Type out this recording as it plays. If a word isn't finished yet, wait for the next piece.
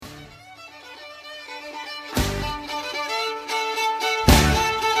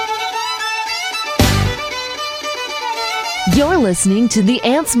listening to the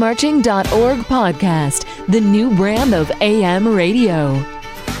AntsMarching.org podcast, the new brand of AM radio.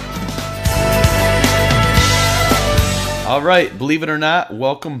 All right, believe it or not,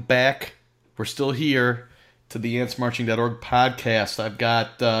 welcome back. We're still here to the AntsMarching.org podcast. I've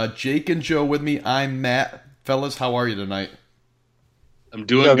got Jake and Joe with me. I'm Matt. Fellas, how are you tonight? I'm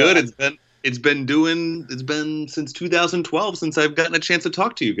doing good. It's been since 2012 since I've gotten a chance to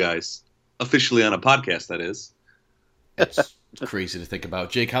talk to you guys officially on a podcast. That is. It's crazy to think about.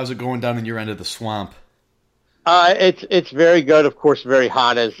 Jake, how's it going down in your end of the swamp? It's very good. Of course, very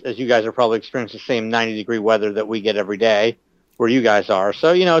hot, as you guys are probably experiencing the same 90-degree weather that we get every day where you guys are.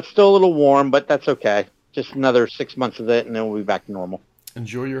 So, it's still a little warm, but that's okay. Just another 6 months of it, and then we'll be back to normal.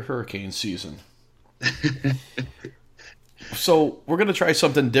 Enjoy your hurricane season. So we're going to try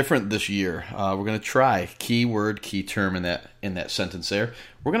something different this year. We're going to try key term in that sentence there.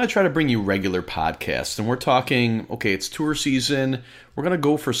 We're going to try to bring you regular podcasts, and we're talking. Okay, it's tour season. We're going to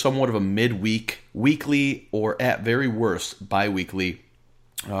go for somewhat of a midweek, weekly, or at very worst bi-weekly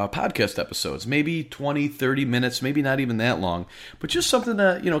podcast episodes. Maybe 20, 30 minutes, maybe not even that long, but just something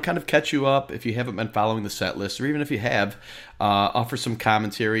to kind of catch you up if you haven't been following the set list, or even if you have, offer some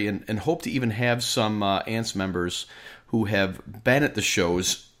commentary, and hope to even have some Ants members who have been at the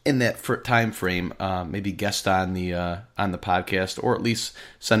shows in that time frame, maybe guest on the podcast, or at least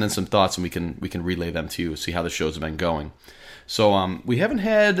send in some thoughts, and we can relay them to you, see how the shows have been going. So we haven't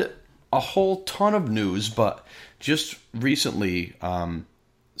had a whole ton of news, but just recently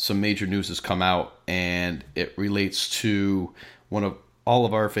some major news has come out, and it relates to one of all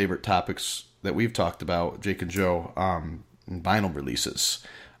of our favorite topics that we've talked about, Jake and Joe, vinyl releases.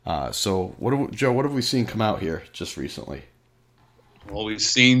 So, Joe, what have we seen come out here just recently? Well, we've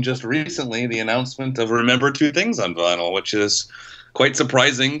seen just recently the announcement of Remember Two Things on vinyl, which is quite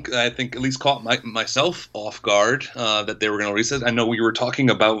surprising. I think at least caught myself off guard that they were going to release it. I know we were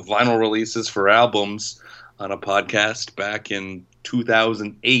talking about vinyl releases for albums on a podcast back in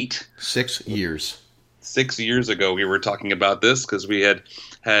 2008. 6 years. 6 years ago, we were talking about this because we had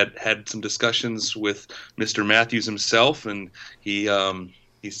some discussions with Mr. Matthews himself, and he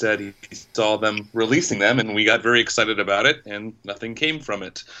said he saw them releasing them, and we got very excited about it, and nothing came from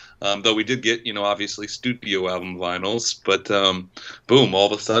it. Though we did get, obviously studio album vinyls, but boom, all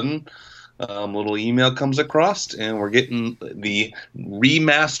of a sudden, little email comes across, and we're getting the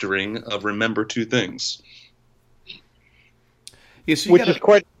remastering of Remember Two Things. Yeah, so which is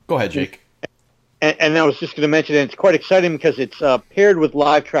quite... Go ahead, Jake. And I was just going to mention, it's quite exciting because it's paired with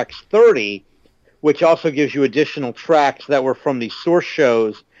Live Tracks 30, which also gives you additional tracks that were from the source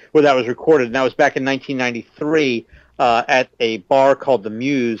shows where that was recorded. And that was back in 1993 at a bar called The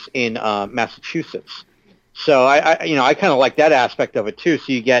Muse in Massachusetts. So I kind of like that aspect of it too.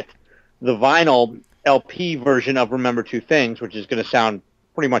 So you get the vinyl LP version of Remember Two Things, which is going to sound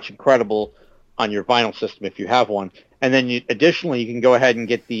pretty much incredible on your vinyl system if you have one. And then additionally, you can go ahead and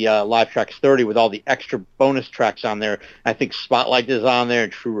get the Live Tracks 30 with all the extra bonus tracks on there. I think Spotlight is on there,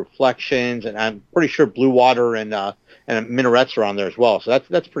 and True Reflections, and I'm pretty sure Blue Water and Minarets are on there as well. So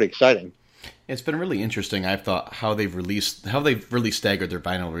that's pretty exciting. It's been really interesting. I've thought how they've really staggered their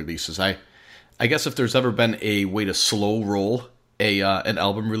vinyl releases. I guess if there's ever been a way to slow roll an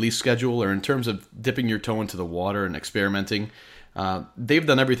album release schedule, or in terms of dipping your toe into the water and experimenting, they've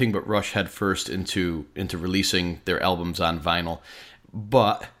done everything but rush headfirst into releasing their albums on vinyl.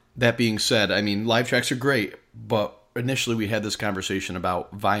 But that being said, I mean, live tracks are great, but initially we had this conversation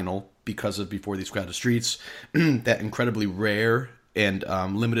about vinyl because of Before These Crowded Streets, that incredibly rare and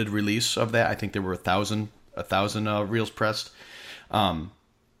limited release of that. I think there were 1,000 reels pressed.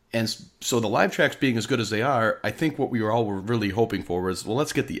 And so the live tracks being as good as they are, I think what we were really hoping for was, well,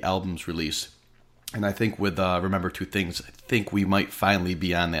 let's get the albums released. And I think with Remember Two Things, I think we might finally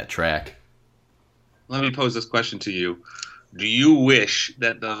be on that track. Let me pose this question to you. Do you wish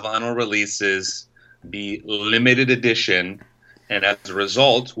that the vinyl releases be limited edition and as a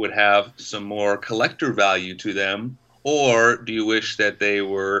result would have some more collector value to them? Or do you wish that they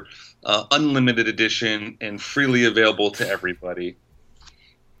were unlimited edition and freely available to everybody?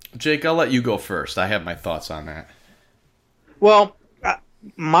 Jake, I'll let you go first. I have my thoughts on that. Well,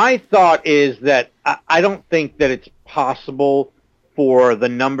 my thought is that I don't think that it's possible for the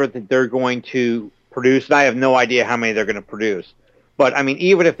number that they're going to produce, and I have no idea how many they're going to produce. But, I mean,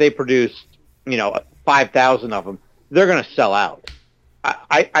 even if they produce, 5,000 of them, they're going to sell out.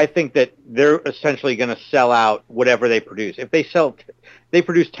 I think that they're essentially going to sell out whatever they produce. If they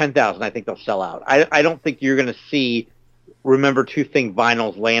produce 10,000, I think they'll sell out. I don't think you're going to see Remember Two Thing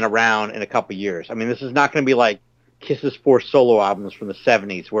vinyls laying around in a couple years. I mean, this is not going to be like Kiss's 4 solo albums from the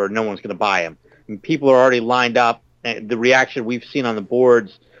 70s where no one's going to buy them. I mean, people are already lined up the reaction we've seen on the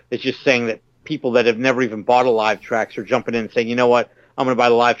boards is just saying that people that have never even bought a Live Tracks are jumping in and saying, you know what, I'm going to buy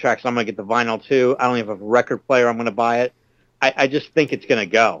the Live Tracks. I'm going to get the vinyl too. I don't even have a record player. I'm going to buy it. I just think it's going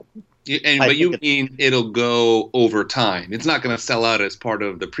to go. But you mean it'll go over time. It's not going to sell out as part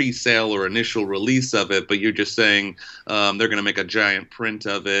of the pre-sale or initial release of it, but you're just saying they're going to make a giant print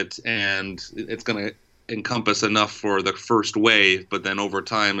of it, and it's going to encompass enough for the first wave, but then over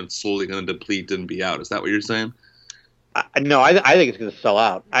time it's slowly going to deplete and be out. Is that what you're saying? No, I think it's going to sell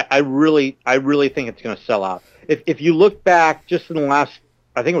out. I really think it's going to sell out. If you look back just in the last,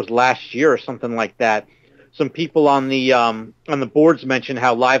 I think it was last year or something like that, some people on the boards mentioned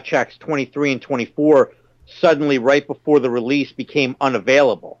how Live Tracks 23 and 24 suddenly right before the release became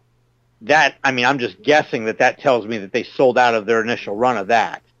unavailable. That, I mean, I'm just guessing that tells me that they sold out of their initial run of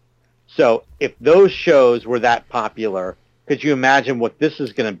that. So if those shows were that popular, could you imagine what this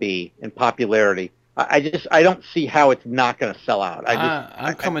is going to be in popularity? I don't see how it's not going to sell out.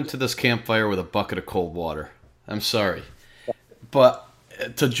 I'm coming to this campfire with a bucket of cold water. I'm sorry. But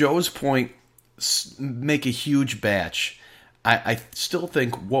to Joe's point, make a huge batch. I still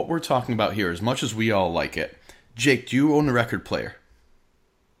think what we're talking about here, as much as we all like it, Jake, do you own a record player?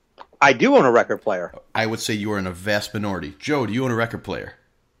 I do own a record player. I would say you are in a vast minority. Joe, do you own a record player?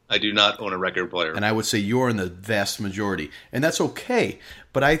 I do not own a record player. And I would say you're in the vast majority. And that's okay.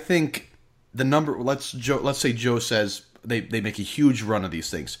 But I think the number, let's say Joe says they make a huge run of these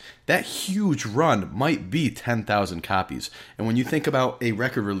things. That huge run might be 10,000 copies. And when you think about a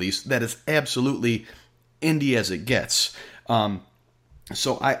record release, that is absolutely indie as it gets.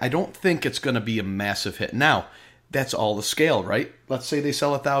 So I don't think it's going to be a massive hit. Now, that's all the scale, right? Let's say they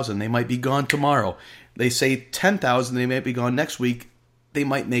sell 1,000. They might be gone tomorrow. They say 10,000. They might be gone next week. They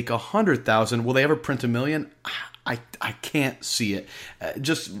might make 100,000. Will they ever print 1 million? I can't see it.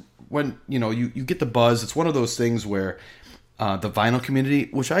 Just when you get the buzz, it's one of those things where the vinyl community,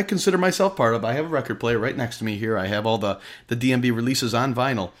 which I consider myself part of, I have a record player right next to me here. I have all the DMB releases on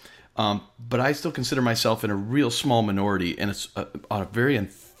vinyl, but I still consider myself in a real small minority, and it's a very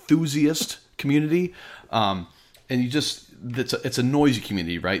enthusiast community. And it's a noisy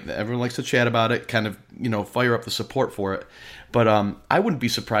community, right? Everyone likes to chat about it, kind of fire up the support for it. But I wouldn't be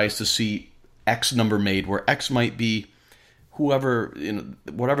surprised to see X number made, where X might be whoever,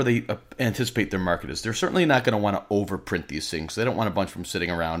 whatever they anticipate their market is. They're certainly not going to want to overprint these things. They don't want a bunch of them sitting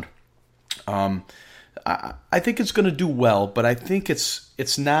around. I think it's going to do well, but I think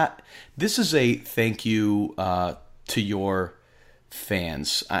it's not. This is a thank you to your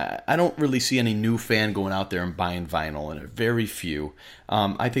fans. I don't really see any new fan going out there and buying vinyl, and very few.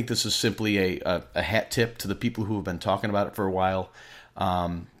 I think this is simply a hat tip to the people who have been talking about it for a while.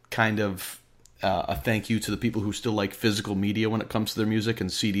 Kind of a thank you to the people who still like physical media when it comes to their music,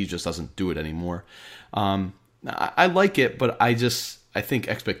 and CD just doesn't do it anymore. I like it, but I think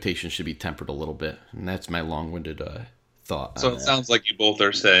expectations should be tempered a little bit, and that's my long-winded thought. So it sounds like you both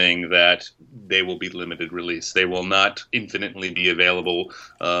are saying that they will be limited release. They will not infinitely be available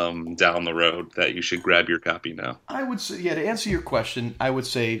down the road, that you should grab your copy now. I would say, to answer your question, I would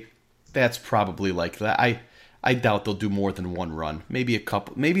say that's probably like that. I doubt they'll do more than one run. Maybe a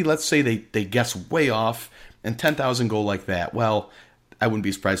couple. Maybe let's say they guess way off and 10,000 go like that. Well, I wouldn't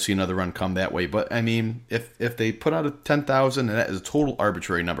be surprised to see another run come that way. But, I mean, if they put out a 10,000, and that is a total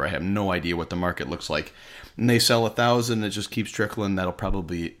arbitrary number, I have no idea what the market looks like, and they sell 1,000, it just keeps trickling, that'll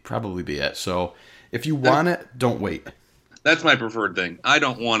probably be it. So if you want it, don't wait. That's my preferred thing. I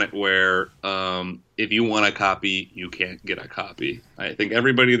don't want it where if you want a copy, you can't get a copy. I think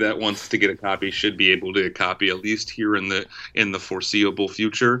everybody that wants to get a copy should be able to get a copy, at least here in the foreseeable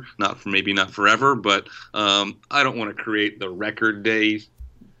future. Maybe not forever, but I don't want to create the record day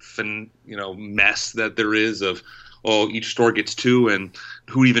mess that there is of, each store gets 2, and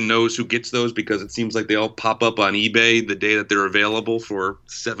who even knows who gets those, because it seems like they all pop up on eBay the day that they're available for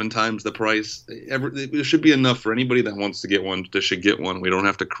 7 times the price. It should be enough for anybody that wants to get one that should get one. We don't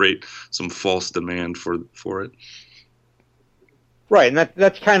have to create some false demand for it. Right, and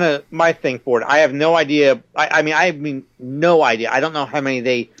that's kind of my thing for it. I have no idea. I mean, no idea. I don't know how many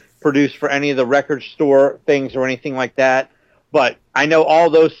they produce for any of the record store things or anything like that. But I know all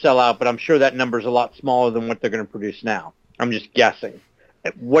those sell out, but I'm sure that number is a lot smaller than what they're going to produce now. I'm just guessing.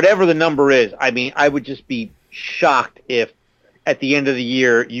 Whatever the number is, I mean, I would just be shocked if at the end of the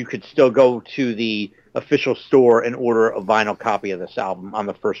year you could still go to the official store and order a vinyl copy of this album on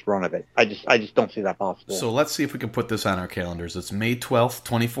the first run of it. I just don't see that possible. So let's see if we can put this on our calendars. It's May 12th,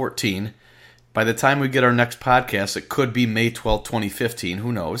 2014. By the time we get our next podcast, it could be May 12th, 2015.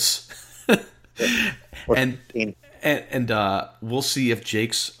 Who knows? And we'll see if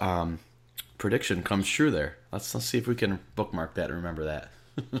Jake's prediction comes true there. Let's see if we can bookmark that and remember that.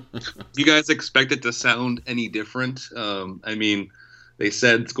 You guys expect it to sound any different? I mean, they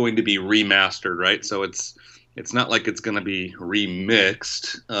said it's going to be remastered, right? So it's not like it's going to be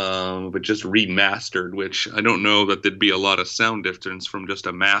remixed, but just remastered, which I don't know that there'd be a lot of sound difference from just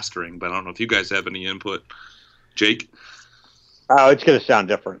a mastering, but I don't know if you guys have any input. Jake? Oh, it's going to sound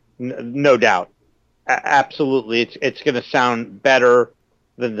different, no doubt. Absolutely, it's going to sound better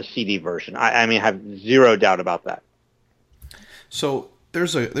than the CD version. I mean, I have zero doubt about that. So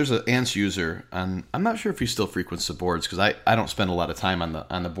there's an Ants user, and I'm not sure if he still frequents the boards because I don't spend a lot of time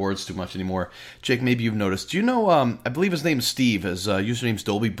on the boards too much anymore. Jake, maybe you've noticed. Do you know? I believe his name's Steve. His username's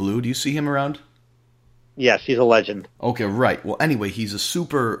Dolby Blue. Do you see him around? Yes, he's a legend. Okay, right. Well, anyway, he's a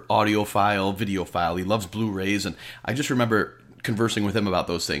super audiophile, videophile. He loves Blu-rays, and I just remember conversing with him about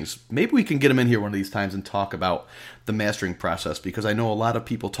those things. Maybe we can get him in here one of these times and talk about the mastering process, because I know a lot of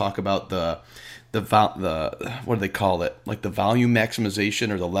people talk about the what do they call it? Like the volume maximization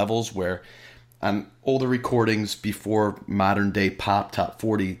or the levels, where on older recordings before modern day pop top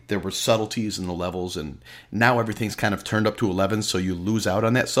 40, there were subtleties in the levels, and now everything's kind of turned up to 11, so you lose out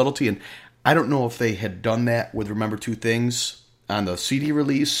on that subtlety. And I don't know if they had done that with Remember Two Things on the CD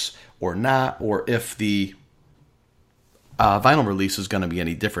release or not, or if the vinyl release is going to be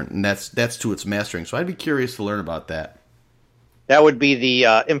any different, and that's to its mastering. So I'd be curious to learn about that. That would be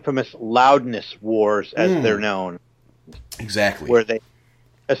the infamous loudness wars, as they're known. Exactly. Where they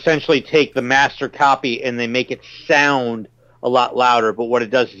essentially take the master copy and they make it sound a lot louder, but what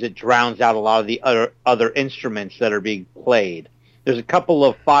it does is it drowns out a lot of the other instruments that are being played. There's a couple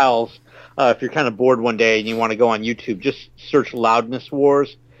of files, if you're kind of bored one day and you want to go on YouTube, just search loudness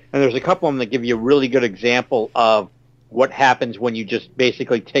wars, and there's a couple of them that give you a really good example of what happens when you just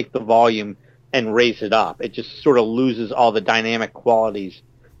basically take the volume and raise it up. It just sort of loses all the dynamic qualities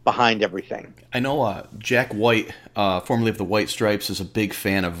behind everything. I know Jack White, formerly of the White Stripes, is a big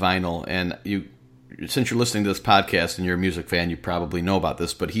fan of vinyl, and since you're listening to this podcast and you're a music fan, you probably know about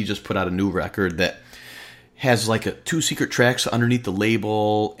this, but he just put out a new record that has like two secret tracks underneath the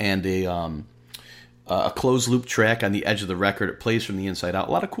label and a closed loop track on the edge of the record. It plays from the inside out.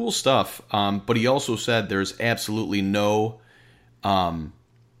 A lot of cool stuff. But he also said there's absolutely none of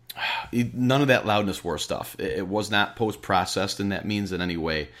that loudness war stuff. It was not post-processed in that means in any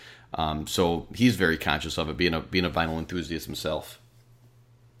way. So he's very conscious of it, being a vinyl enthusiast himself.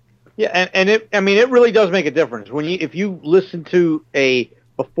 Yeah, and it really does make a difference if you listen to a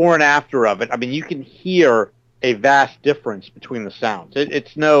before and after of it. I mean, you can hear a vast difference between the sounds.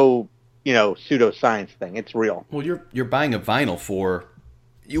 It's no pseudoscience thing. It's real. Well, you're buying a vinyl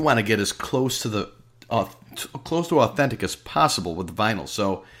you want to get as close to close to authentic as possible with the vinyl.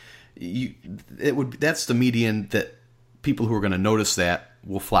 So that's the median that people who are going to notice that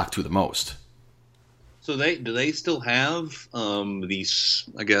will flock to the most. So do they still have these?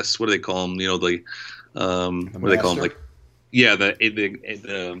 I guess what do they call them? What do they call them? Like, yeah,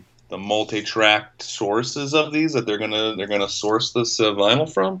 the multi-tracked sources of these that they're gonna source this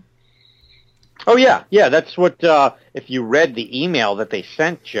vinyl from. Oh yeah. That's what. If you read the email that they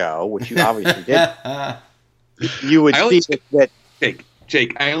sent, Joe, which you obviously did, you would see that.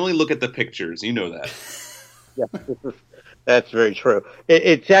 Jake, I only look at the pictures. You know that. Yeah, that's very true.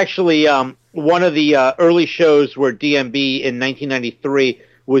 It's actually one of the early shows where DMB in 1993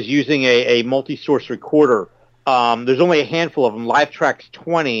 was using a multi-source recorder. There's only a handful of them. Live Tracks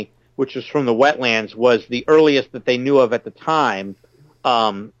 20, which was from the Wetlands, was the earliest that they knew of at the time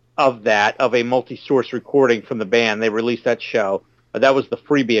of a multi-source recording from the band. They released that show. That was the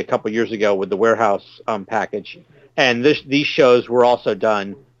freebie a couple years ago with the Warehouse package. And these shows were also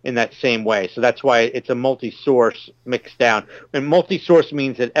done in that same way. So that's why it's a multi-source mixed down. And multi-source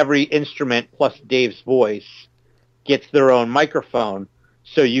means that every instrument plus Dave's voice gets their own microphone,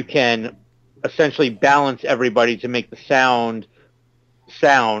 so you can essentially balance everybody to make the sound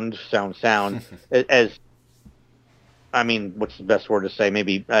as, I mean, what's the best word to say?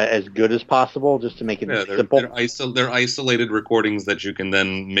 Maybe as good as possible, just to make it simple. They're isolated recordings that you can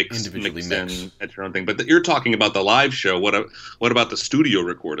then mix in at your own thing. But you're talking about the live show. What about the studio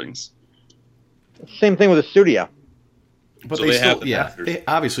recordings? Same thing with the studio. But so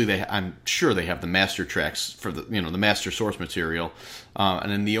I'm sure they have the master tracks for the master source material,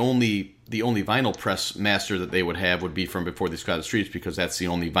 and then the only vinyl press master that they would have would be from Before These Crowded Streets, because that's the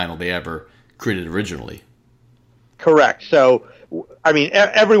only vinyl they ever created originally. Correct. So, I mean,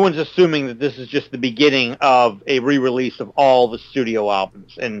 everyone's assuming that this is just the beginning of a re-release of all the studio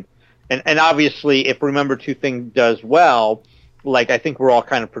albums, and obviously, if Remember Two Things does well, like I think we're all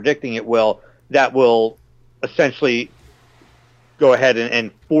kind of predicting it will, that will essentially go ahead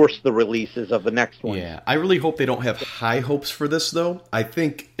and force the releases of the next one. Yeah, I really hope they don't have high hopes for this, though. I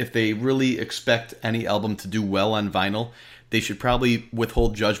think if they really expect any album to do well on vinyl, they should probably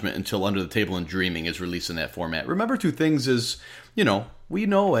withhold judgment until Under the Table and Dreaming is released in that format. Remember Two Things is, we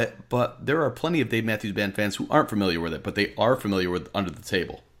know it, but there are plenty of Dave Matthews Band fans who aren't familiar with it, but they are familiar with Under the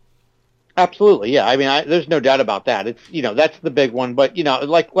Table. Absolutely, yeah. I mean, there's no doubt about that. It's that's the big one, but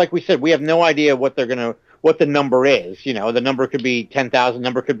like we said, we have no idea what the number is. The number could be 10,000,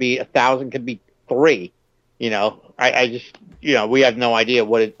 number could be 1,000, could be 3. I just we have no idea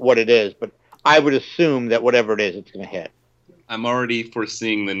what it is, but I would assume that whatever it is, it's going to hit. I'm already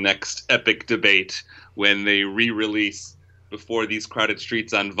foreseeing the next epic debate when they re-release Before These Crowded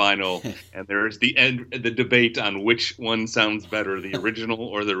Streets on vinyl, and there's the debate on which one sounds better, the original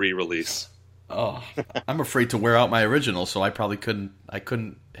or the re-release. Oh, I'm afraid to wear out my original, so I probably couldn't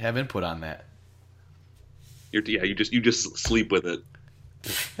have input on that. You just sleep with it.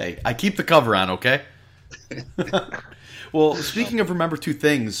 Hey, I keep the cover on, okay? Well, speaking of Remember Two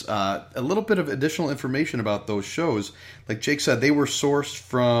Things, a little bit of additional information about those shows. Like Jake said, they were sourced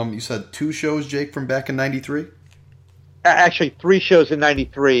from, you said 2 shows, Jake, from back in 93? Actually, 3 shows in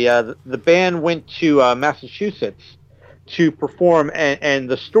 93. The band went to Massachusetts to perform, and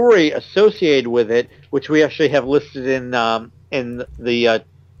the story associated with it, which we actually have listed in the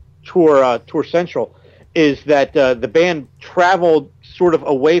Tour Central, is that the band traveled sort of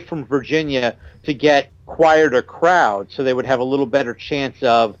away from Virginia to get quieter crowd, so they would have a little better chance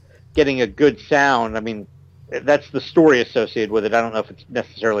of getting a good sound. I mean, that's the story associated with it. I don't know if it's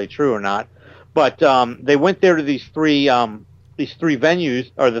necessarily true or not, but they went there to these three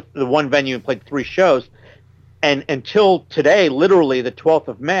venues, or the one venue, and played 3 shows. And until today, literally the 12th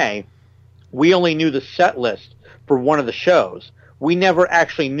of May, we only knew the set list for one of the shows. We never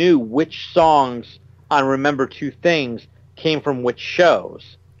actually knew which songs on Remember Two Things came from which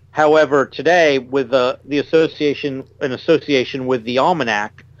shows. However, today, with the association with the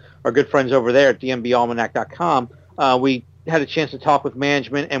Almanac, our good friends over there at dmbalmanac.com, we had a chance to talk with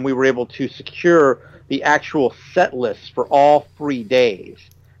management, and we were able to secure the actual set lists for all 3 days.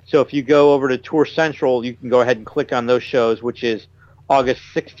 So if you go over to Tour Central, you can go ahead and click on those shows, which is August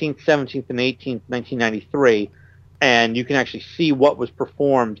 16th, 17th, and 18th, 1993, and you can actually see what was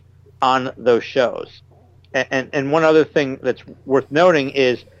performed on those shows. And one other thing that's worth noting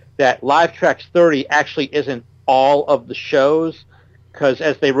is that Live Tracks 30 actually isn't all of the shows, because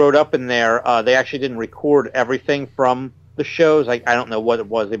as they wrote up in there, they actually didn't record everything from the shows. I don't know what it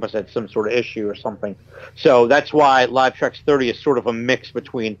was. They must have had some sort of issue or something. So that's why Live Tracks 30 is sort of a mix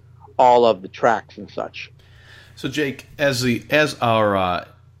between all of the tracks and such. So Jake, as our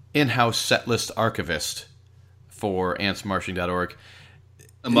in-house setlist archivist for antsmarching.org,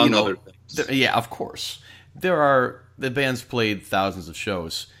 among other things. Yeah, of course. The band's played thousands of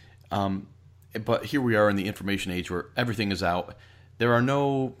shows. But here we are in the information age where everything is out. There are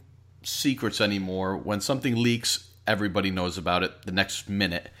no secrets anymore. When something leaks, everybody knows about it the next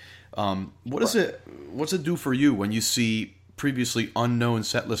minute. What's it do for you when you see previously unknown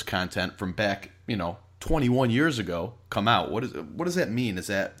setlist content from back, 21 years ago come out? What does that mean? Is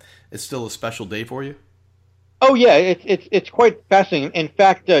that it's still a special day for you? Oh yeah, it's quite fascinating. In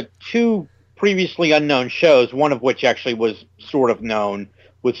fact, 2 previously unknown shows, one of which actually was sort of known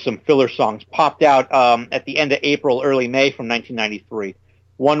with some filler songs, popped out at the end of April, early May from 1993.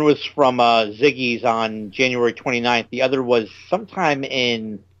 One was from Ziggy's on January 29th. The other was sometime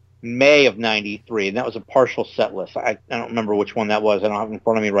in May of 93, and that was a partial set list. I don't remember which one that was. I don't have it in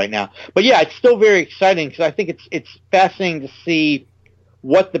front of me right now. But yeah, it's still very exciting because I think it's fascinating to see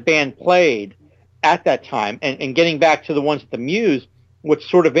what the band played at that time. And getting back to the ones at the Muse, what's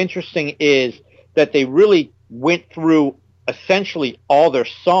sort of interesting is that they really went through essentially all their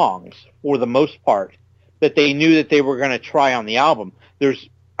songs for the most part that they knew that they were going to try on the album.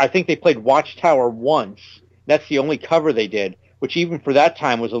 I think they played Watchtower once. That's the only cover they did, which even for that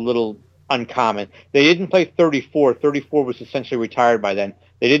time was a little uncommon. They didn't play 34. 34 was essentially retired by then.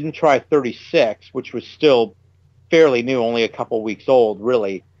 They didn't try 36, which was still fairly new, only a couple weeks old,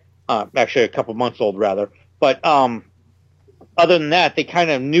 really. Actually, a couple months old, rather. But other than that, they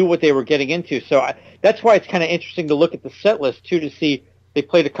kind of knew what they were getting into. So that's why it's kind of interesting to look at the set list, too, to see they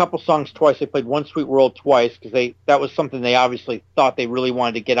played a couple songs twice. They played One Sweet World twice because that was something they obviously thought they really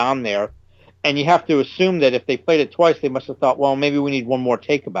wanted to get on there. And you have to assume that if they played it twice, they must have thought, well, maybe we need one more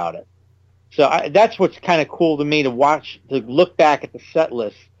take about it. So that's what's kind of cool to me to watch, to look back at the set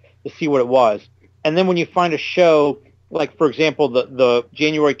list to see what it was. And then when you find a show, like, for example, the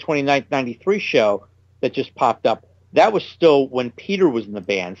January 29th, 93 show that just popped up, that was still when Peter was in the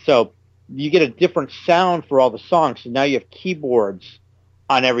band. So you get a different sound for all the songs. So now you have keyboards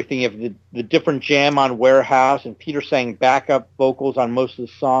on everything. You have the different jam on Warehouse, and Peter sang backup vocals on most of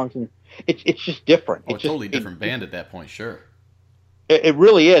the songs, and it's just different. Oh, it's totally different band at that point, sure. It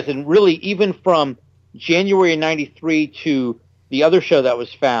really is, and really even from January of '93 to the other show that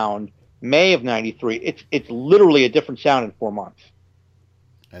was found, May of '93, it's literally a different sound in 4 months.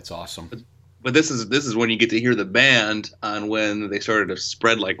 That's awesome. But this is when you get to hear the band on when they started to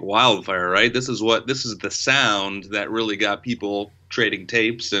spread like wildfire, right? This is the sound that really got people trading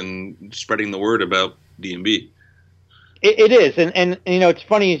tapes and spreading the word about DMB. It is, and you know, it's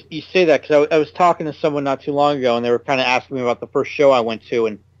funny you say that, because I was talking to someone not too long ago, and they were kind of asking me about the first show I went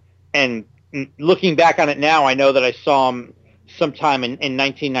to, and looking back on it now, I know that I saw them sometime in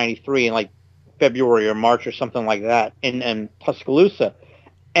 1993, in like February or March or something like that, in Tuscaloosa,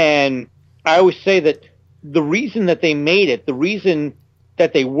 and I always say that the reason that they made it, the reason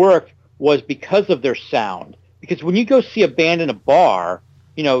that they worked, was because of their sound. Because when you go see a band in a bar,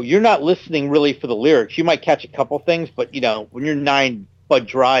 you know, you're not listening really for the lyrics. You might catch a couple things, but, you know, when you're 9 Bud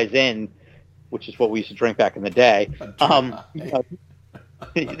Dries in, which is what we used to drink back in the day, you know,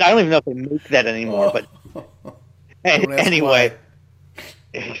 I don't even know if they make that anymore, but anyway,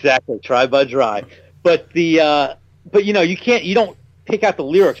 exactly, try Bud Dry. But but you know, you don't pick out the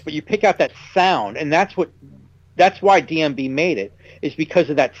lyrics, but you pick out that sound, and that's why DMB made it, is because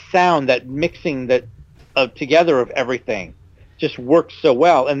of that sound, that mixing that together of everything just works so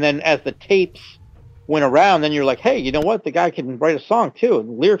well. And then as the tapes went around, then you're like, hey, you know what, the guy can write a song too, and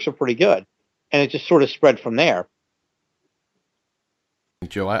the lyrics are pretty good, and it just sort of spread from there.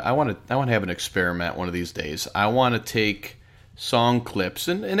 Joe, I want to have an experiment one of these days. I want to take song clips,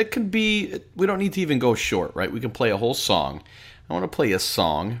 and it can be, we don't need to even go short, right? We can play a whole song. I want to play a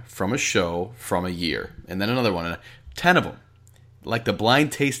song from a show from a year, and then another one, 10 of them, like the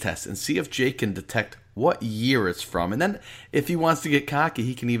blind taste test, and see if Jake can detect what year it's from. And then if he wants to get cocky,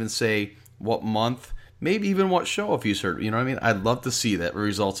 he can even say what month, maybe even what show if he's heard. You know what I mean? I'd love to see the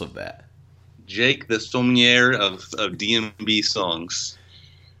results of that. Jake, the sommelier of DMB songs.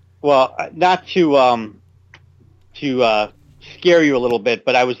 Well, not to scare you a little bit,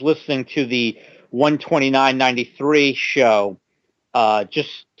 but I was listening to the 129.93 show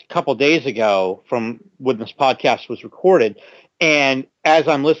just a couple days ago from when this podcast was recorded, and as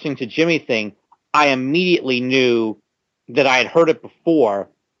I'm listening to Jimmy Thing, I immediately knew that I had heard it before,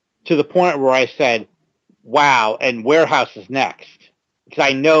 to the point where I said, wow, and Warehouse is next, because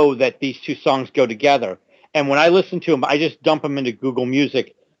I know that these two songs go together. And when I listen to them, I just dump them into Google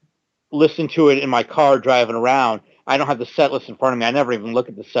Music, listen to it in my car driving around. I don't have the set list in front of me. I never even look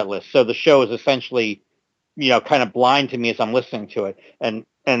at the set list. So the show is essentially, you know, kind of blind to me as I'm listening to it. And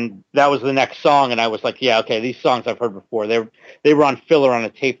that was the next song, and I was like, yeah, okay, these songs I've heard before. They were on filler on a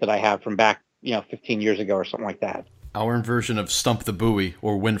tape that I have from back, 15 years ago or something like that. Our version of Stump the Buoy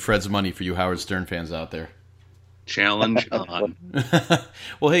or Win Fred's Money for you Howard Stern fans out there. Challenge on.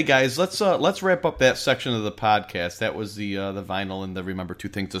 Well, hey guys, let's wrap up that section of the podcast. That was the vinyl and the Remember Two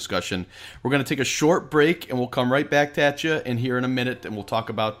Things discussion. We're going to take a short break, and we'll come right back at you in here in a minute, and we'll talk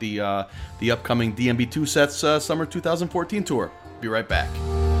about the upcoming DMB 2 Sets Summer 2014 tour. Be right back.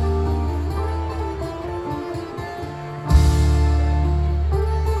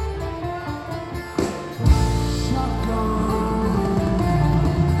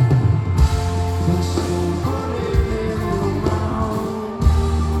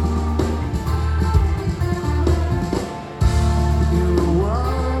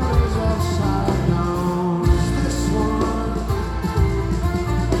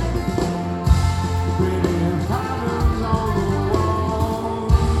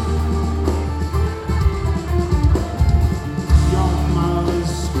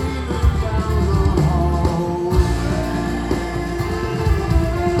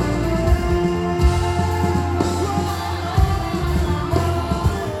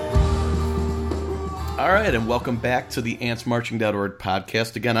 And welcome back to the AntsMarching.org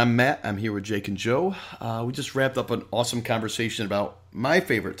podcast. Again, I'm Matt. I'm here with Jake and Joe. We just wrapped up an awesome conversation about my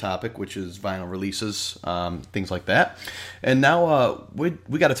favorite topic, which is vinyl releases, things like that. And now we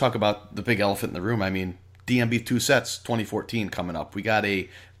got to talk about the big elephant in the room. I mean, DMB 2 Sets 2014 coming up. We got a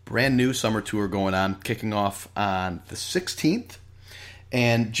brand new summer tour going on, kicking off on the 16th.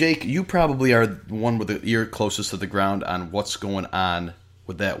 And Jake, you probably are the one with the ear closest to the ground on what's going on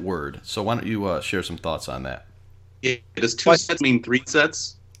with that word. So why don't you share some thoughts on that? Yeah, does 2 sets mean 3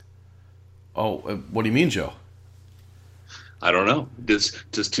 sets? Oh, what do you mean, Joe? I don't know. Does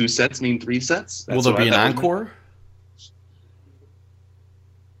 2 sets mean 3 sets? Will there be an encore? Is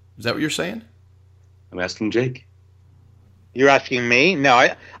that what you're saying? I'm asking Jake. You're asking me? No,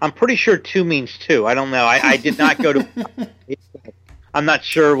 I'm pretty sure 2 means 2. I don't know. I did not go to. I'm not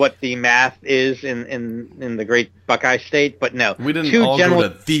sure what the math is in the great Buckeye State, but no. We didn't all go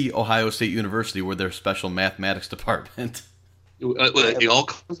to the Ohio State University with their special mathematics department. It all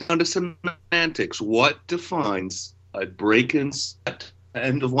comes down to semantics. What defines a break-in set,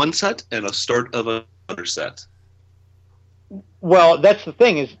 end of one set, and a start of another set? Well, that's the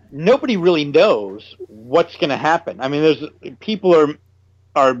thing, is nobody really knows what's going to happen. I mean, there's people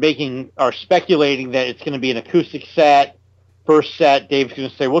are speculating that it's going to be an acoustic set. First set, Dave's going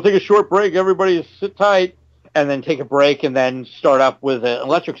to say, "We'll take a short break. Everybody sit tight," and then take a break and then start up with an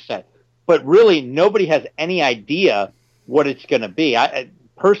electric set. But really, nobody has any idea what it's going to be.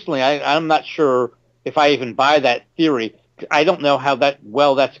 Personally, I'm not sure if I even buy that theory. I don't know how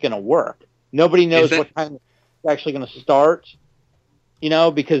that's going to work. Nobody knows what time it's actually going to start.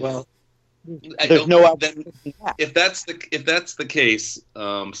 Because there's no. If that's the case,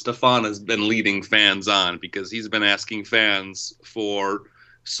 Stefan has been leading fans on, because he's been asking fans for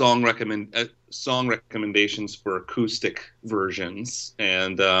song recommendations for acoustic versions,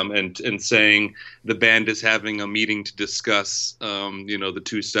 and saying the band is having a meeting to discuss the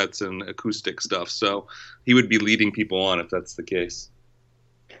 2 sets and acoustic stuff. So he would be leading people on if that's the case.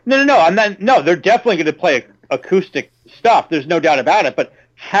 No, I'm not. No, they're definitely going to play acoustic stuff. There's no doubt about it. But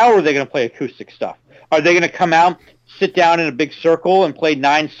how are they going to play acoustic stuff? Are they going to come out, sit down in a big circle, and play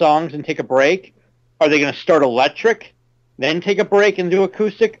 9 songs and take a break? Are they going to start electric, then take a break and do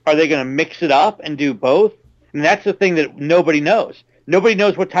acoustic? Are they going to mix it up and do both? And that's the thing that nobody knows. Nobody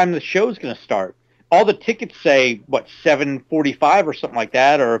knows what time the show's going to start. All the tickets say 7:45 or something like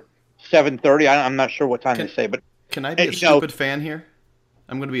that, or 7:30. I'm not sure what time they say. But can I be a stupid fan here?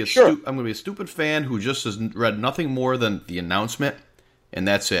 I'm going to be a stupid fan who just has read nothing more than the announcement, and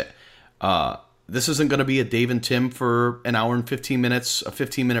that's it. This isn't going to be a Dave and Tim for an hour and 15 minutes, a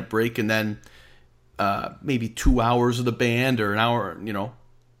 15-minute break, and then maybe 2 hours of the band, or an hour.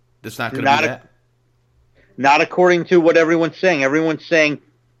 It's not going to be that. Not according to what everyone's saying. Everyone's saying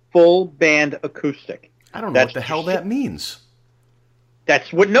full band acoustic. I don't know what the hell that means.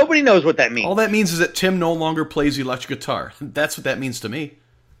 That's what nobody knows what that means. All that means is that Tim no longer plays electric guitar. That's what that means to me.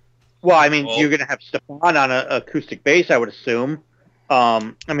 Well, I mean, you're going to have Stefan on an acoustic bass, I would assume.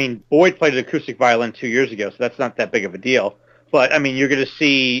 Boyd played an acoustic violin 2 years ago, so that's not that big of a deal. But, I mean, you're going to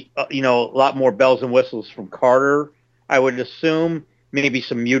see, a lot more bells and whistles from Carter, I would assume. Maybe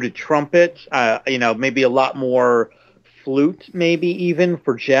some muted trumpets. Maybe a lot more flute, maybe even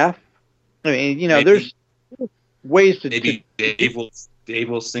for Jeff. I mean, there's ways to... Maybe Dave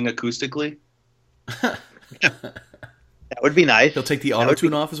will sing acoustically? That would be nice. He'll take the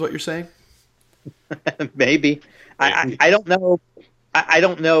auto-tune off, is what you're saying? Maybe. I don't know. I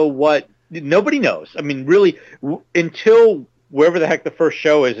don't know what... Nobody knows. I mean, really, until wherever the heck the first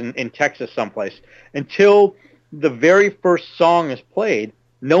show is in Texas someplace, until the very first song is played,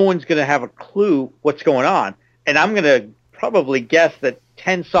 no one's going to have a clue what's going on. And I'm going to probably guess that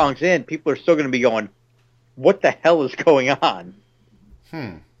 10 songs in, people are still going to be going, what the hell is going on?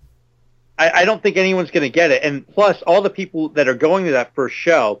 I don't think anyone's going to get it. And plus, all the people that are going to that first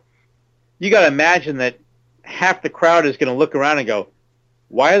show, you got to imagine that half the crowd is going to look around and go,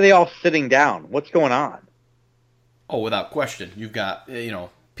 why are they all sitting down? What's going on? Oh, without question. You've got,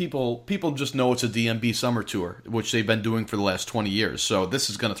 people just know it's a DMB summer tour, which they've been doing for the last 20 years. So this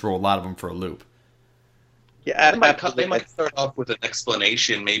is going to throw a lot of them for a loop. Yeah, they might start off with an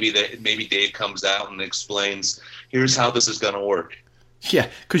explanation. Maybe Dave comes out and explains, here's how this is going to work.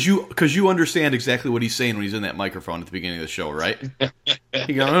 Yeah, because you understand exactly what he's saying when he's in that microphone at the beginning of the show, right?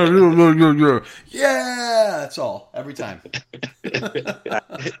 He goes, yeah, that's all, every time.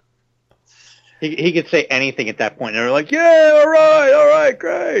 He could say anything at that point, and they're like, yeah, all right,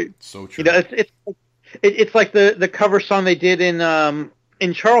 great. So true. It's like the cover song they did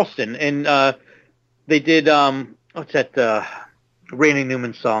in Charleston, and they did what's that Randy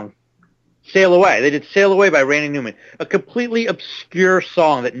Newman song? Sail Away. They did Sail Away by Randy Newman, a completely obscure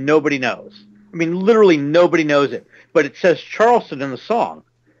song that nobody knows. I mean, literally nobody knows it, but it says Charleston in the song.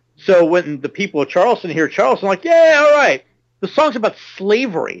 So when the people of Charleston hear Charleston, like, yeah, all right. The song's about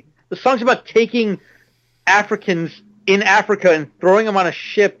slavery. The song's about taking Africans in Africa and throwing them on a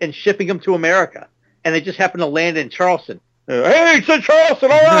ship and shipping them to America. And they just happen to land in Charleston. Hey, it's in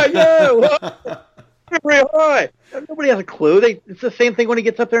Charleston, all right, yeah. Very high. Nobody has a clue. It's the same thing when he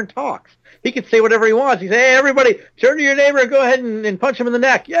gets up there and talks. He can say whatever he wants. He say, hey, everybody, turn to your neighbor and go ahead and punch him in the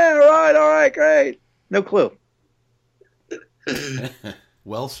neck. Yeah, all right, great. No clue.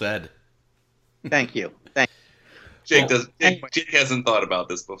 Well said. Thank you. Jake hasn't thought about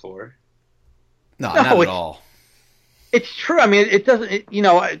this before. No, not at all. It's true. I mean, it doesn't.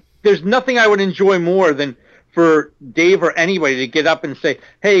 There's nothing I would enjoy more than for Dave or anybody to get up and say,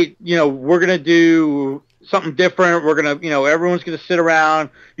 "Hey, we're gonna do something different. We're gonna, everyone's gonna sit around.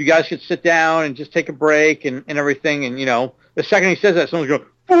 You guys should sit down and just take a break and everything." And the second he says that, someone's going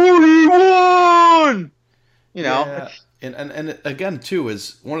 41. Yeah. And again, too,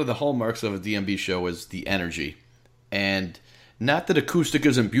 is one of the hallmarks of a DMB show is the energy, and not that acoustic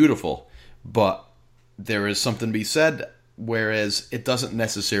isn't beautiful, but there is something to be said, whereas it doesn't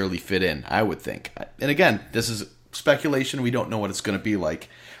necessarily fit in, I would think. And again, this is speculation. We don't know what it's going to be like.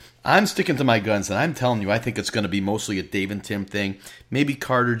 I'm sticking to my guns, and I'm telling you, I think it's going to be mostly a Dave and Tim thing. Maybe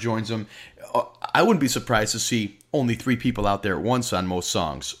Carter joins them. I wouldn't be surprised to see only 3 people out there at once on most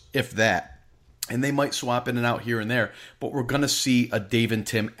songs, if that. And they might swap in and out here and there, but we're going to see a Dave and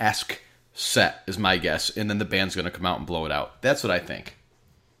Tim-esque set, is my guess, and then the band's going to come out and blow it out. That's what I think.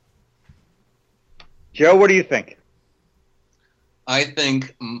 Joe, what do you think? I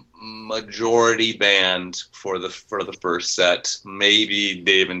think majority band for the first set, maybe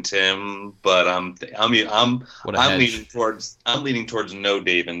Dave and Tim, but I'm leaning towards no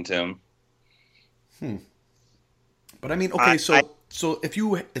Dave and Tim. But I mean, okay, so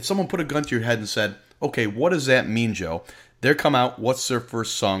if someone put a gun to your head and said, okay, what does that mean, Joe? They come out, what's their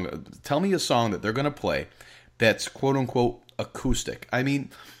first song? Tell me a song that they're going to play that's quote unquote acoustic. I mean,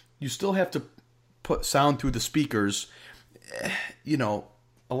 you still have to put sound through the speakers. You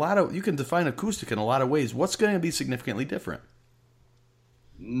can define acoustic in a lot of ways. What's going to be significantly different?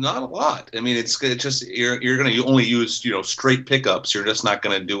 Not a lot. I mean, it's just you're going to only use straight pickups. You're just not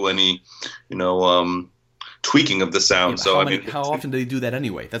going to do any tweaking of the sound. How often do they do that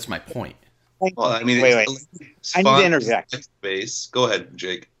anyway? That's my point. Well, I mean, wait. I need to interject. Bass. Go ahead,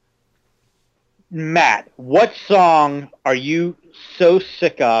 Jake. Matt, what song are you so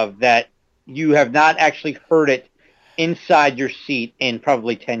sick of that you have not actually heard it inside your seat in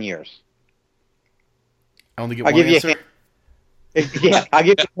probably 10 years? I only get one answer? I'll give you a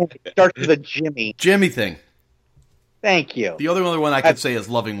hint. It starts with a Jimmy. Jimmy thing. Thank you. The other one I could say is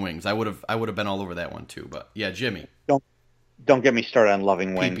Loving Wings. I would have been all over that one too, but yeah, Jimmy. Don't get me started on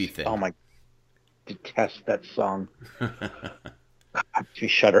Loving Wings. PP thing. Oh my, detest that song. To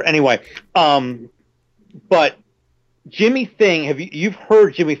shudder. Anyway, but Jimmy Thing, you've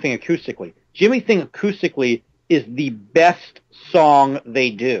heard Jimmy Thing acoustically. Jimmy Thing acoustically is the best song they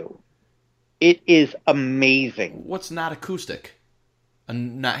do. It is amazing. What's not acoustic?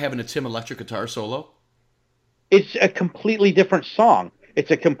 And not having a Tim electric guitar solo? It's a completely different song.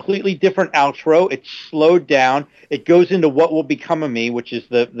 It's a completely different outro. It's slowed down. It goes into What Will Become of Me, which is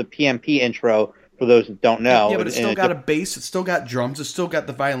the PMP intro, for those that don't know. Yeah, but it's still got a bass. It's still got drums. It's still got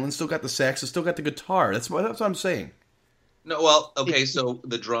the violin. It's still got the sax. It's still got the guitar. That's what I'm saying. No, well, okay, so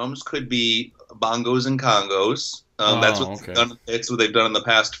the drums could be bongos and congos. That's what they've done in the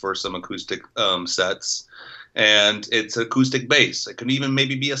past for some acoustic sets. And it's acoustic bass. It could even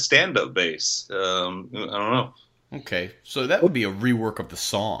maybe be a stand-up bass. I don't know. Okay, so that would be a rework of the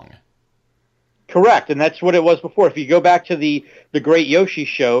song. Correct, and that's what it was before. If you go back to the Great Yoshi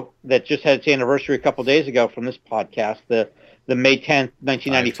show that just had its anniversary a couple days ago from this podcast, the May 10th,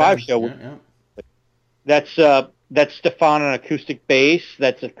 1995 show, that's Stefan on acoustic bass,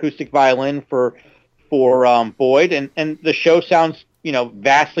 that's acoustic violin for Boyd, and the show sounds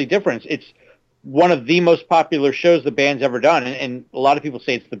vastly different. It's one of the most popular shows the band's ever done, and a lot of people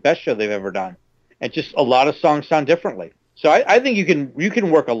say it's the best show they've ever done. And just a lot of songs sound differently. So I think you can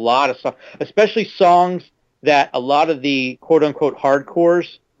work a lot of songs, especially songs that a lot of the quote-unquote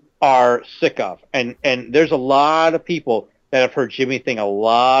hardcores are sick of. And there's a lot of people that have heard Jimmy Thing a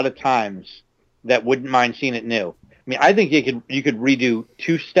lot of times that wouldn't mind seeing it new. I mean, I think you could redo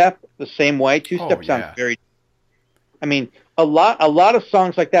Two-Step the same way. Two-Step sounds very... I mean, a lot of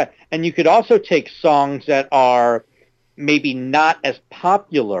songs like that. And you could also take songs that are maybe not as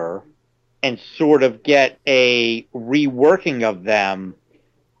popular and sort of get a reworking of them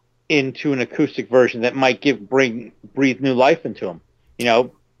into an acoustic version that might breathe new life into them.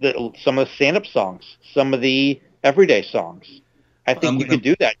 Some of the stand-up songs, some of the everyday songs. I think you could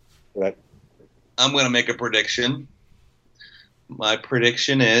do that. I'm going to make a prediction. My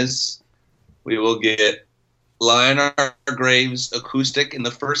prediction is we will get Lie in Our Graves acoustic in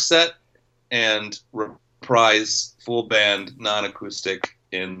the first set and Reprise full band non-acoustic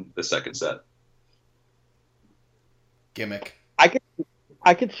in the second set. Gimmick.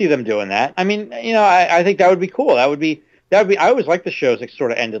 I could see them doing that. I mean, I think that would be cool. That would be. I always like the shows that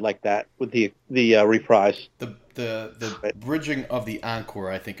sort of ended like that with the reprise. The bridging of the encore,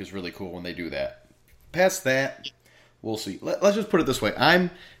 I think, is really cool when they do that. Past that, we'll see. Let's just put it this way.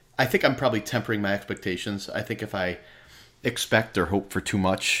 I think I'm probably tempering my expectations. I think if I expect or hope for too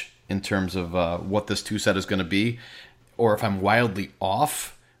much in terms of what this two set is going to be, or if I'm wildly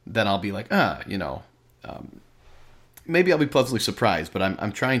off, then I'll be like, maybe I'll be pleasantly surprised. But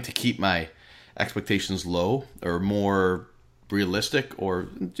I'm trying to keep my expectations low or more realistic, or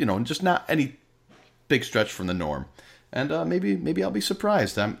just not any big stretch from the norm. And maybe I'll be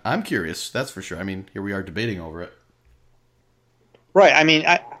surprised. I'm curious, that's for sure. I mean, here we are debating over it. Right. I mean,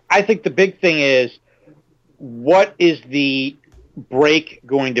 I think the big thing is, what is the break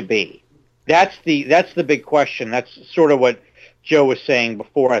going to be? That's the big question. That's sort of what Joe was saying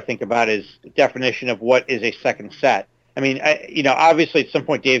before, I think, about his definition of what is a second set. I mean, obviously at some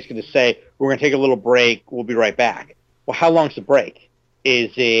point Dave's going to say, we're going to take a little break, we'll be right back. Well, how long's the break?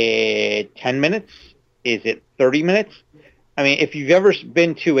 Is it 10 minutes? Is it 30 minutes? I mean, if you've ever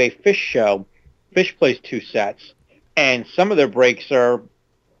been to a Phish show, Phish plays two sets, and some of their breaks are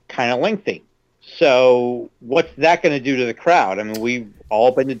kind of lengthy. So what's that going to do to the crowd? I mean, we've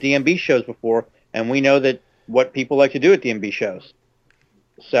all been to DMB shows before, and we know that what people like to do at DMB shows.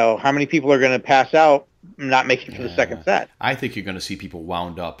 So how many people are going to pass out not making it for the second set? I think you're going to see people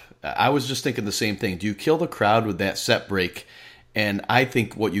wound up. I was just thinking the same thing. Do you kill the crowd with that set break? And I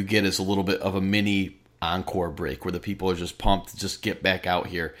think what you get is a little bit of a mini encore break where the people are just pumped to just get back out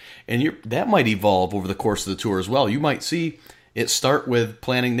here. And that might evolve over the course of the tour as well. You might see it start with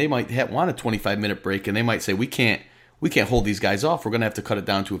planning. They might want a 25-minute break, and they might say, we can't hold these guys off. We're going to have to cut it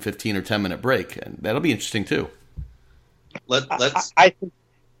down to a 15 or 10-minute break. And that'll be interesting too. Let's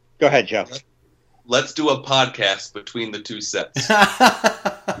go ahead, Joe. Let's do a podcast between the two sets.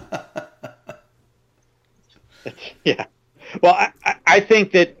 Yeah. Well, I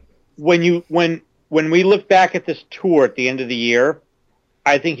think that when we look back at this tour at the end of the year,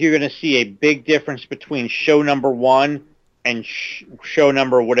 I think you're going to see a big difference between show number one and show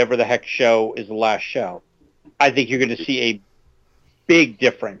number whatever the heck show is the last show. I think you're going to see a big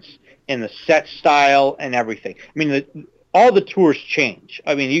difference in the set style and everything. I mean, all the tours change.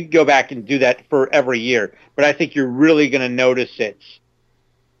 I mean, you can go back and do that for every year, but I think you're really going to notice it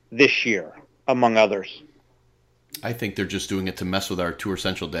this year, among others. I think they're just doing it to mess with our Tour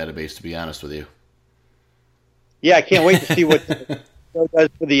Central database, to be honest with you. Yeah, I can't wait to see what the show does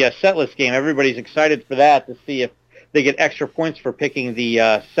for the set list game. Everybody's excited for that, to see if they get extra points for picking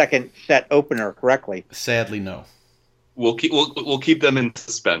the second set opener correctly. Sadly, no. We'll keep them in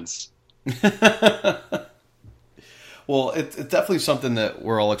suspense. Well, it's definitely something that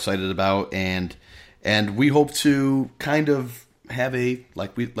we're all excited about, and we hope to kind of have a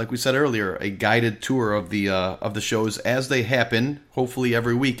like we said earlier, a guided tour of the shows as they happen. Hopefully,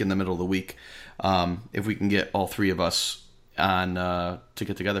 every week in the middle of the week, if we can get all three of us on to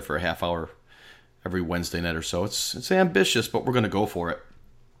get together for a half hour every Wednesday night or so. It's ambitious, but we're going to go for it.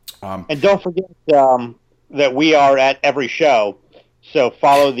 And don't forget that we are at every show. So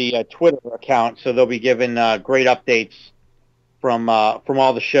follow the Twitter account, so they'll be given great updates from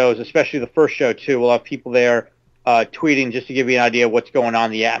all the shows, especially the first show too. We'll have people there tweeting just to give you an idea of what's going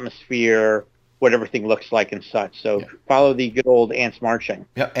on, the atmosphere, what everything looks like and such. So follow the good old Ants Marching.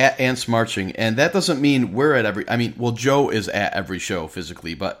 Yeah, at Ants Marching, and that doesn't mean we're at every. I mean, well, Joe is at every show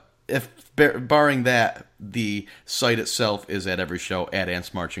physically, but if barring that, the site itself is at every show at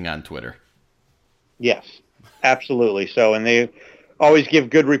Ants Marching on Twitter. Yes, absolutely. So, and they always give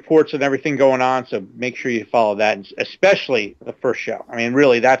good reports and everything going on, so make sure you follow that, especially the first show. I mean,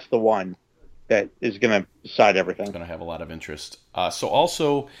 really, that's the one that is going to decide everything. It's going to have a lot of interest. So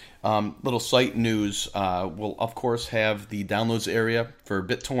also, little site news, we'll, of course, have the downloads area for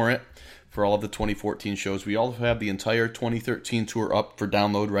BitTorrent for all of the 2014 shows. We also have the entire 2013 tour up for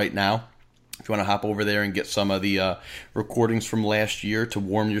download right now. If you want to hop over there and get some of the recordings from last year to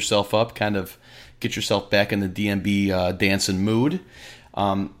warm yourself up, kind of get yourself back in the DMB dancing mood.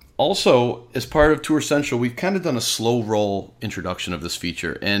 Also, as part of Tour Central, we've kind of done a slow roll introduction of this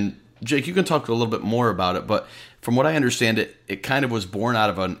feature. And Jake, you can talk a little bit more about it, but from what I understand, it kind of was born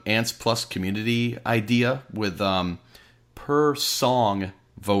out of an Ants Plus community idea with per song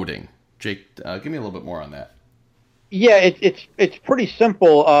voting. Jake, give me a little bit more on that. Yeah, it's pretty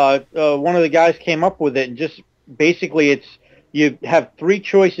simple. One of the guys came up with it, and just basically you have three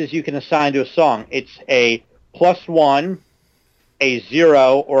choices you can assign to a song. It's a +1, a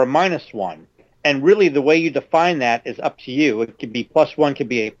 0, or a -1. And really the way you define that is up to you. It could be +1 could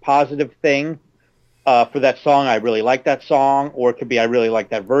be a positive thing for that song. I really like that song. Or it could be I really like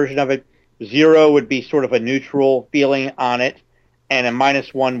that version of it. 0 would be sort of a neutral feeling on it. And a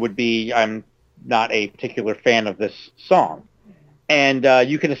 -1 would be I'm not a particular fan of this song. And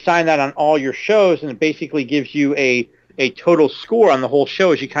you can assign that on all your shows, and it basically gives you a total score on the whole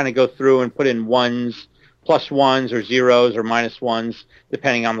show as you kind of go through and put in 1s, plus ones or zeros or minus ones,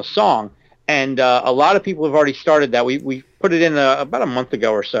 depending on the song. And a lot of people have already started that. We put it in about a month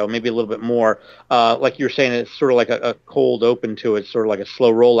ago or so, maybe a little bit more. Like you were saying, it's sort of like a cold open to it, sort of like a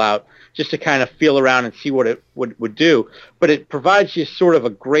slow rollout, just to kind of feel around and see what it would do. But it provides you sort of a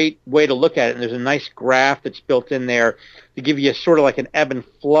great way to look at it. And there's a nice graph that's built in there to give you sort of like an ebb and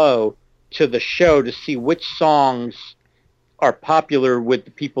flow to the show to see which songs are popular with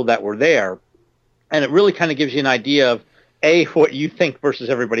the people that were there. And it really kind of gives you an idea of, A, what you think versus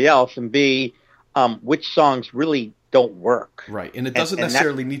everybody else, and B, which songs really don't work. Right, and it doesn't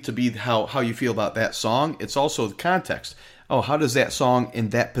necessarily need to be how you feel about that song. It's also the context. Oh, how does that song in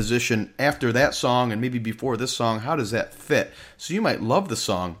that position after that song and maybe before this song, how does that fit? So you might love the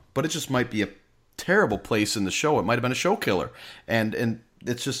song, but it just might be a terrible place in the show. It might have been a show killer. And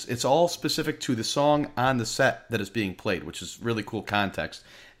it's all specific to the song on the set that is being played, which is really cool context.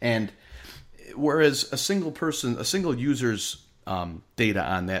 And whereas a single user's data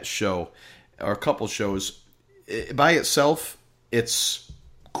on that show or a couple shows, by itself, it's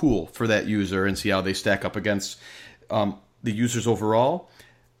cool for that user and see how they stack up against the users overall,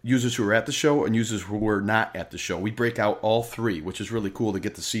 users who are at the show and users who were not at the show. We break out all three, which is really cool to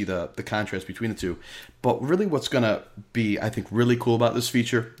get to see the contrast between the two. But really what's going to be, I think, really cool about this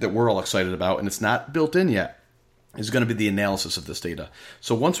feature that we're all excited about, and it's not built in yet, is going to be the analysis of this data.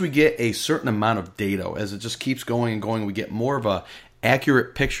 So once we get a certain amount of data, as it just keeps going and going, we get more of a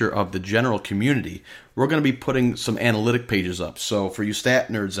accurate picture of the general community. We're going to be putting some analytic pages up. So for you stat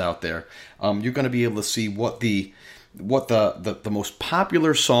nerds out there, you're going to be able to see what the most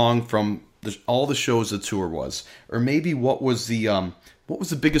popular song from all the shows the tour was, or maybe what was the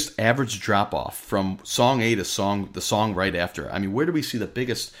biggest average drop off from song A to the song right after. I mean, where do we see the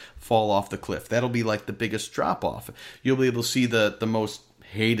biggest fall off the cliff? That'll be like the biggest drop off. You'll be able to see the most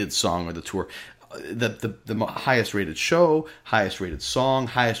hated song of the tour, the highest rated show, highest rated song,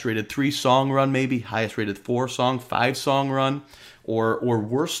 highest rated 3-song run, maybe highest rated 4-song, 5-song run, or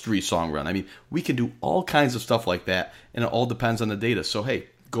worst 3-song run. I mean, we can do all kinds of stuff like that, and it all depends on the data. So hey,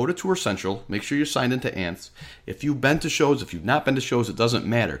 go to Tour Central, make sure you're signed into Ants. If you've been to shows, if you've not been to shows, it doesn't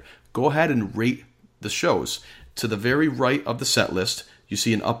matter. Go ahead and rate the shows. To the very right of the set list, you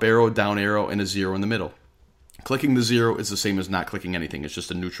see an up arrow, down arrow, and a 0 in the middle. Clicking the 0 is the same as not clicking anything. It's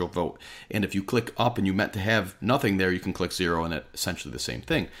just a neutral vote. And if you click up and you meant to have nothing there, you can click 0 and it's essentially the same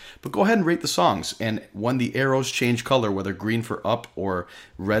thing. But go ahead and rate the songs. And when the arrows change color, whether green for up or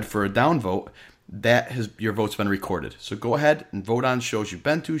red for a down vote, your vote's been recorded. So go ahead and vote on shows you've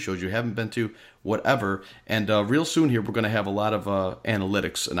been to, shows you haven't been to, whatever. And real soon here, we're going to have a lot of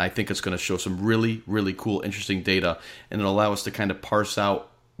analytics, and I think it's going to show some really, really cool, interesting data, and it'll allow us to kind of parse out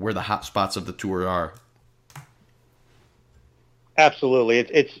where the hot spots of the tour are. Absolutely.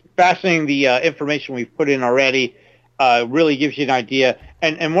 It's fascinating, the information we've put in already. Really gives you an idea.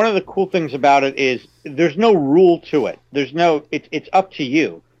 And one of the cool things about it is there's no rule to it. It's up to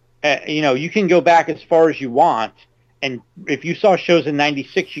you. You can go back as far as you want, and if you saw shows in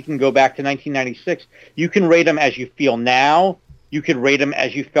 96, you can go back to 1996. You can rate them as you feel now. You can rate them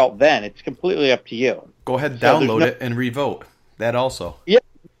as you felt then. It's completely up to you. Go ahead and download it and revote. That also. Yeah,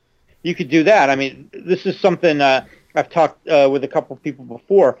 you could do that. I mean, this is something I've talked with a couple of people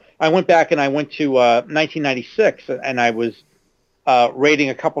before. I went back and I went to 1996, and I was rating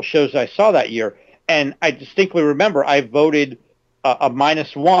a couple shows I saw that year, and I distinctly remember I voted a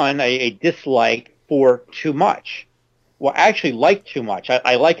 -1, a dislike for Too Much. Well, I actually like Too Much.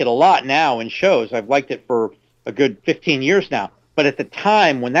 I like it a lot now in shows. I've liked it for a good 15 years now. But at the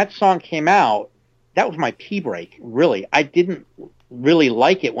time when that song came out, that was my pee break, really. I didn't really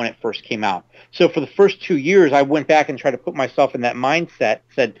like it when it first came out. So for the first 2 years, I went back and tried to put myself in that mindset,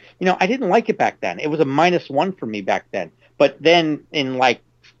 said, I didn't like it back then. It was a -1 for me back then. But then in like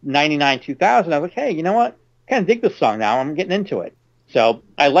 99, 2000, I was like, hey, you know what? I kind of dig this song now. I'm getting into it. So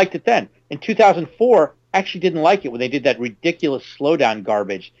I liked it then. In 2004, I actually didn't like it when they did that ridiculous slowdown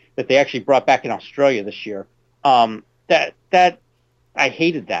garbage that they actually brought back in Australia this year. That I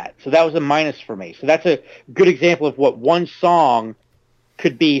hated that. So that was a minus for me. So that's a good example of what one song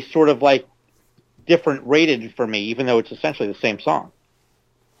could be sort of like different rated for me, even though it's essentially the same song.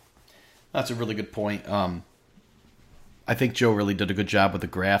 That's a really good point. I think Joe really did a good job with the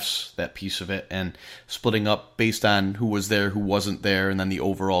graphs, that piece of it, and splitting up based on who was there, who wasn't there, and then the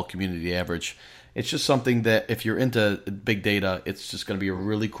overall community average. It's just something that if you're into big data, it's just going to be a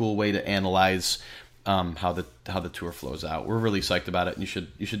really cool way to analyze how the tour flows out. We're really psyched about it, and you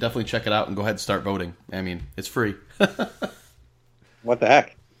should definitely check it out and go ahead and start voting. I mean, it's free. What the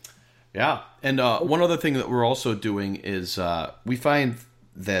heck? Yeah. And one other thing that we're also doing is we find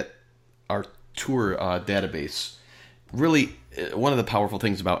that our tour database. Really, one of the powerful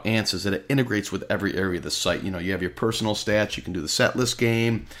things about Ants is that it integrates with every area of the site. You know, you have your personal stats, you can do the set list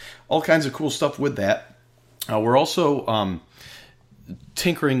game, all kinds of cool stuff with that. We're also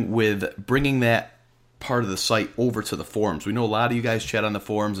tinkering with bringing that part of the site over to the forums. We know a lot of you guys chat on the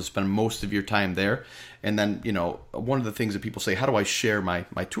forums and spend most of your time there. And then, you know, one of the things that people say, how do I share my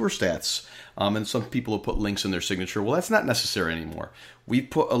tour stats? And some people will put links in their signature. Well, that's not necessary anymore. We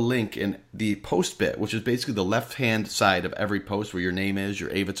put a link in the post bit, which is basically the left-hand side of every post where your name is,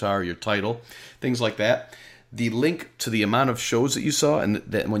 your avatar, your title, things like that. The link to the amount of shows that you saw, and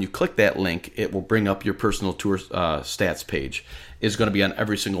that when you click that link, it will bring up your personal tour stats page, is going to be on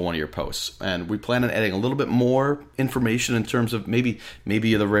every single one of your posts. And we plan on adding a little bit more information in terms of maybe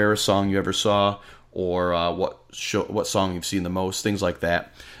the rarest song you ever saw, or what song you've seen the most, things like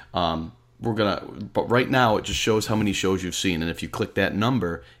that. But right now it just shows how many shows you've seen, and if you click that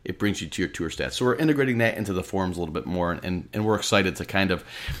number, it brings you to your tour stats. So we're integrating that into the forums a little bit more, and we're excited to kind of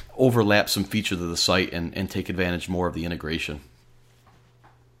overlap some features of the site and take advantage more of the integration.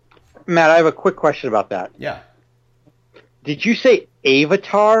 Matt, I have a quick question about that. Yeah. Did you say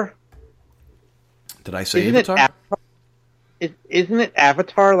Avatar? Did I say Avatar? Isn't it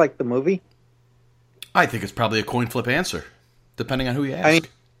Avatar, like the movie? I think it's probably a coin flip answer, depending on who you ask. I mean,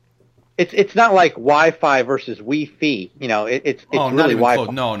 it's not like Wi-Fi versus Wi-Fi. You know, it's really Wi-Fi.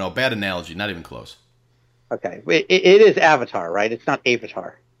 Close. No, bad analogy. Not even close. Okay, it is Avatar, right? It's not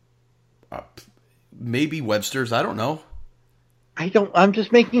Avatar. Maybe Webster's. I don't know. I'm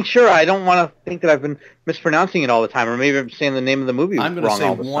just making sure. I don't want to think that I've been mispronouncing it all the time, or maybe I'm saying the name of the movie wrong. I'm going to say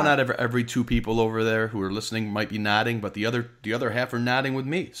one out of every two people over there who are listening might be nodding, but the other half are nodding with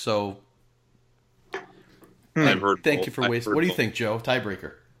me. So, I've heard. Thank both. you for wasting. What do you think, Joe?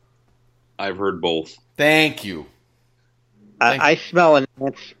 Tiebreaker. I've heard both. Thank you. I smell an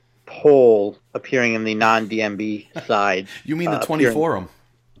Ants poll appearing in the non-DMB side. You mean the 20 forum?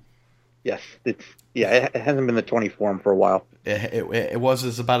 Yes, it hasn't been the 20 forum for a while. It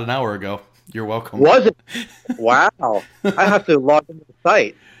was about an hour ago. You're welcome. Was it? Wow. I have to log into the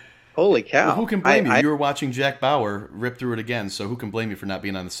site. Holy cow. Well, who can blame you? You were watching Jack Bauer rip through it again, so who can blame you for not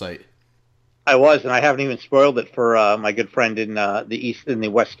being on the site? I was, and I haven't even spoiled it for my good friend in the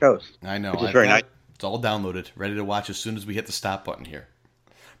West Coast. I know. Which is very nice. It's all downloaded, ready to watch as soon as we hit the stop button here.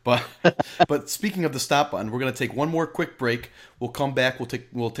 But speaking of the stop button, we're going to take one more quick break. We'll come back.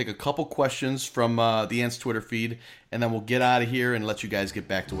 We'll take a couple questions from the Ants Twitter feed, and then we'll get out of here and let you guys get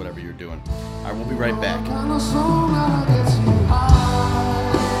back to whatever you're doing. All right, we'll be right back.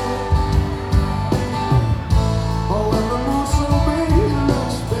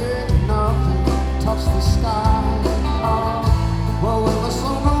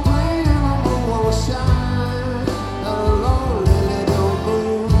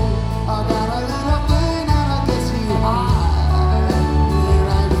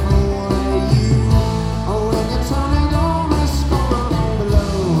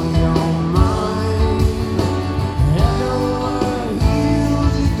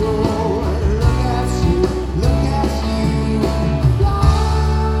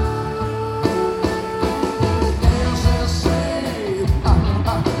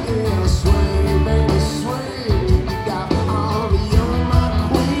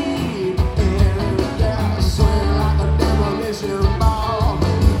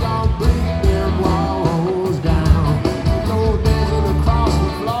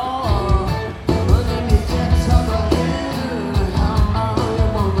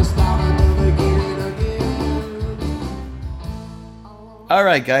 All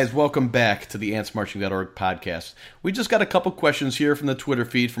right, guys, welcome back to the AntsMarching.org podcast. We just got a couple questions here from the Twitter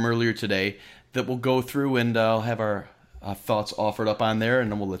feed from earlier today that we'll go through, and I'll have our thoughts offered up on there, and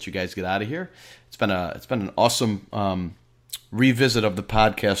then we'll let you guys get out of here. It's been an awesome revisit of the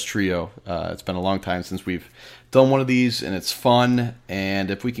podcast trio. It's been a long time since we've done one of these, and it's fun. And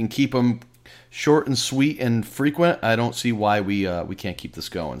if we can keep them short and sweet and frequent, I don't see why we can't keep this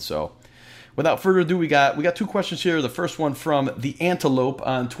going. So, without further ado, we got two questions here. The first one from the Antelope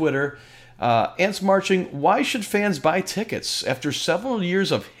on Twitter. Ants Marching, why should fans buy tickets? After several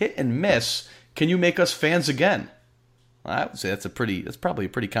years of hit and miss, can you make us fans again? I would say that's probably a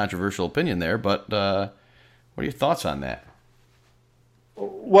pretty controversial opinion there, but what are your thoughts on that?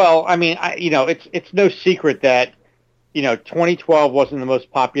 Well, I mean, it's no secret that 2012 wasn't the most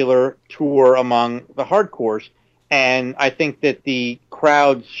popular tour among the hardcores. And I think that the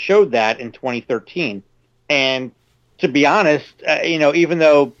crowds showed that in 2013. And to be honest, even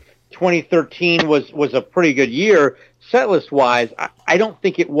though 2013 was a pretty good year, setlist-wise, I don't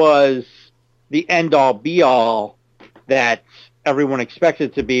think it was the end-all, be-all that everyone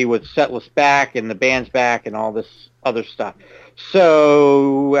expected it to be with setlist back and the band's back and all this other stuff.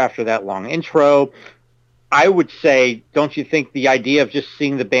 So after that long intro, I would say, don't you think the idea of just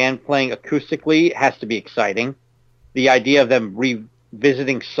seeing the band playing acoustically has to be exciting? The idea of them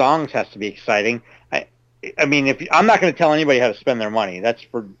revisiting songs has to be exciting. I mean, I'm not going to tell anybody how to spend their money. That's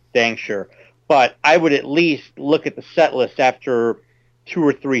for dang sure. But I would at least look at the set list after 2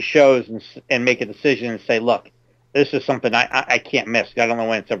 or 3 shows and make a decision and say, look, this is something I can't miss. I don't know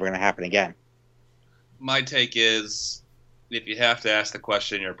when it's ever going to happen again. My take is, if you have to ask the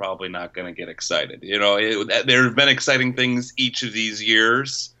question, you're probably not going to get excited. You know, there have been exciting things each of these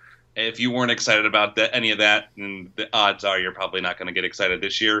years. If you weren't excited about any of that, then the odds are you're probably not going to get excited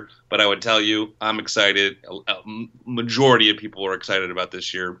this year. But I would tell you, I'm excited. A majority of people are excited about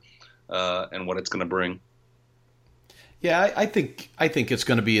this year and what it's going to bring. Yeah, I think it's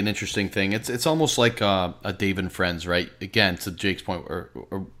going to be an interesting thing. It's almost like a Dave and Friends, right? Again, to Jake's point, or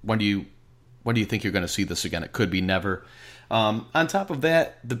when do you think you're going to see this again? It could be never. On top of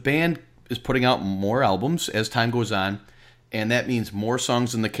that, the band is putting out more albums as time goes on. And that means more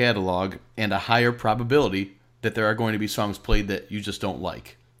songs in the catalog and a higher probability that there are going to be songs played that you just don't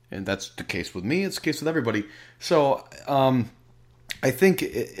like. And that's the case with me. It's the case with everybody. So I think,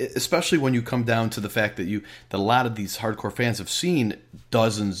 especially when you come down to the fact that a lot of these hardcore fans have seen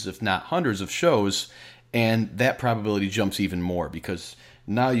dozens, if not hundreds, of shows, and that probability jumps even more because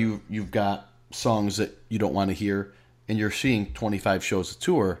now you've got songs that you don't want to hear, and you're seeing 25 shows a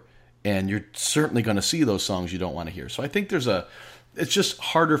tour. And you're certainly going to see those songs you don't want to hear. So I think it's just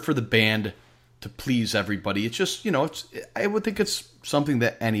harder for the band to please everybody. It's just, I would think it's something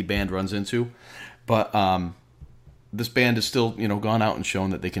that any band runs into. But this band has still, gone out and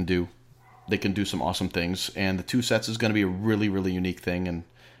shown that they can do some awesome things. And the 2 sets is going to be a really, really unique thing. And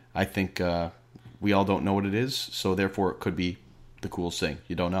I think we all don't know what it is. So therefore it could be the coolest thing.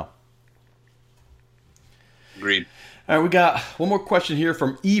 You don't know. Agreed. All right, we got one more question here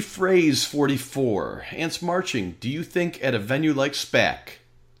from ePhrase44. Ants Marching, do you think at a venue like SPAC,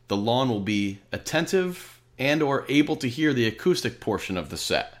 the lawn will be attentive and or able to hear the acoustic portion of the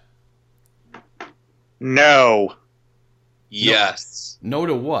set? No. Yes. No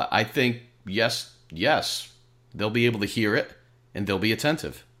to what? I think yes. They'll be able to hear it and they'll be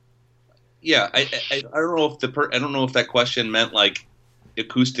attentive. Yeah, I don't know if I don't know if that question meant like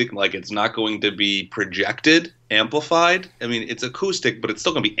acoustic, like it's not going to be projected, amplified. I mean, it's acoustic, but it's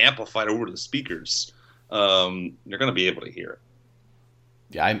still going to be amplified over the speakers. You're going to be able to hear it.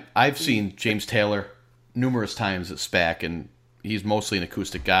 Yeah, I've seen James Taylor numerous times at SPAC, and he's mostly an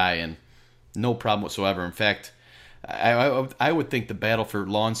acoustic guy, and no problem whatsoever. In fact, I would think the battle for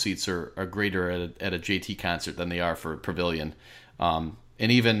lawn seats are greater at a JT concert than they are for a Pavilion. And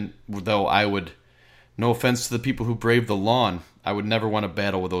even though I would, no offense to the people who brave the lawn, I would never want to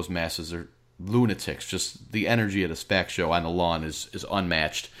battle with those masses. They're lunatics. Just the energy at a SPAC show on the lawn is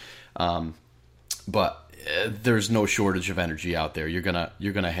unmatched. But there's no shortage of energy out there. You're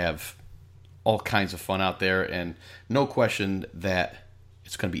gonna have all kinds of fun out there, and no question that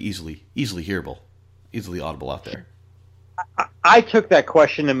it's going to be easily hearable, easily audible out there. I took that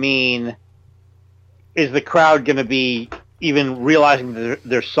question to mean, is the crowd going to be even realizing that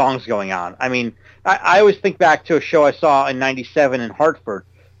there's songs going on? I mean, I always think back to a show I saw in '97 in Hartford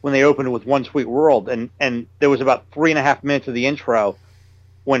when they opened with One Sweet World, and there was about 3.5 minutes of the intro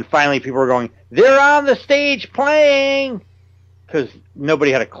when finally people were going, they're on the stage playing, because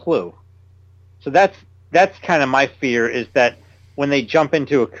nobody had a clue. So that's kind of my fear, is that when they jump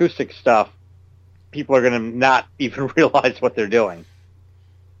into acoustic stuff, people are going to not even realize what they're doing.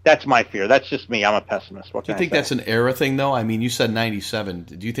 That's my fear. That's just me. I'm a pessimist. What do you think that's an era thing, though? I mean, you said 97.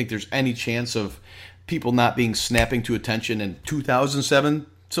 Do you think there's any chance of people not being snapping to attention in 2007,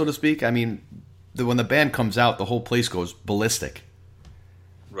 so to speak? I mean, when the band comes out, the whole place goes ballistic.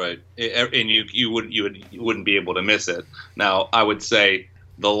 Right, and you wouldn't be able to miss it. Now, I would say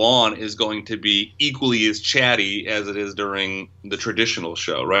the lawn is going to be equally as chatty as it is during the traditional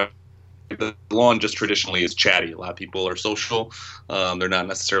show, right? The lawn just traditionally is chatty. A lot of people are social. They're not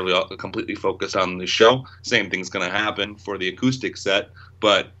necessarily completely focused on the show. Same thing's going to happen for the acoustic set.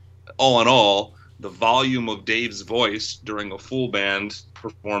 But all in all, the volume of Dave's voice during a full band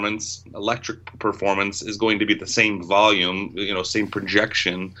performance, electric performance, is going to be the same volume, same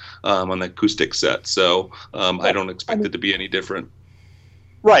projection on the acoustic set. So I don't expect it to be any different.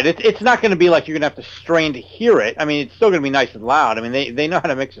 Right. It's not going to be like you're going to have to strain to hear it. I mean, it's still going to be nice and loud. I mean, they know how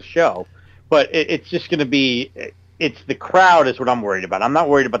to mix a show. But it's just going to be, it's the crowd is what I'm worried about. I'm not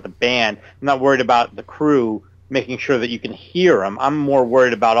worried about the band. I'm not worried about the crew making sure that you can hear them. I'm more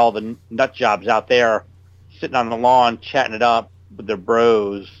worried about all the nut jobs out there sitting on the lawn chatting it up with their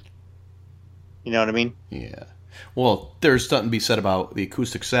bros. You know what I mean? Yeah. Well, there's something to be said about the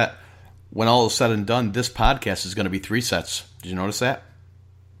acoustic set. When all is said and done, this podcast is going to be 3 sets. Did you notice that?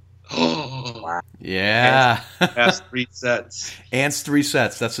 Oh, wow. Yeah. That's 3 sets. Ants 3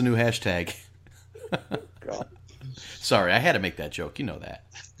 sets. That's a new hashtag. Sorry, I had to make that joke. You know that.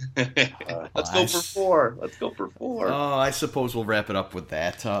 Let's go for 4. Let's go for 4. Oh, I suppose we'll wrap it up with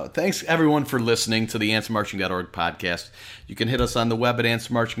that. Thanks, everyone, for listening to the AntsMarching.org podcast. You can hit us on the web at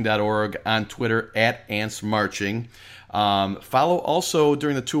AntsMarching.org, on Twitter at AntsMarching. Follow also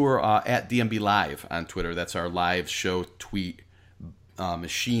during the tour at DMB Live on Twitter. That's our live show tweet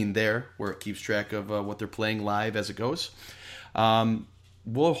machine there, where it keeps track of what they're playing live as it goes.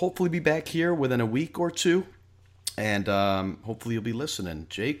 We'll hopefully be back here within a week or 2. And hopefully you'll be listening.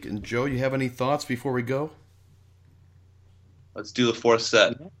 Jake and Joe, you have any thoughts before we go? Let's do the 4th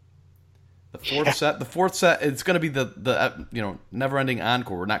set. The 4th set. The 4th set. It's going to be the never-ending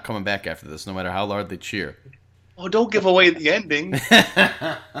encore. We're not coming back after this, no matter how loud they cheer. Oh, don't give away the ending.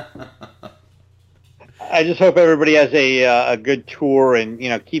 I just hope everybody has a good tour,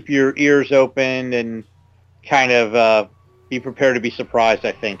 and keep your ears open and kind of be prepared to be surprised.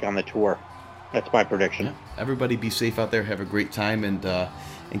 I think on the tour. That's my prediction. Yeah. Everybody be safe out there. Have a great time, and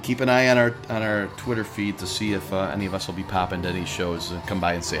keep an eye on our Twitter feed to see if any of us will be popping to any shows. Come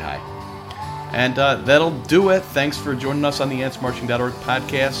by and say hi. And that'll do it. Thanks for joining us on the AntsMarching.org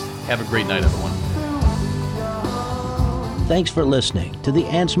podcast. Have a great night, everyone. Thanks for listening to the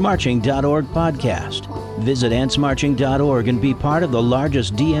AntsMarching.org podcast. Visit AntsMarching.org and be part of the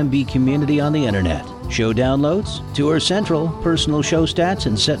largest DMB community on the internet. Show downloads, Tour Central, personal show stats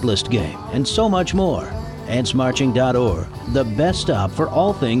and setlist game, and so much more. AntsMarching.org, the best stop for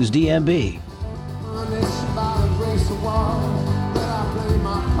all things DMB.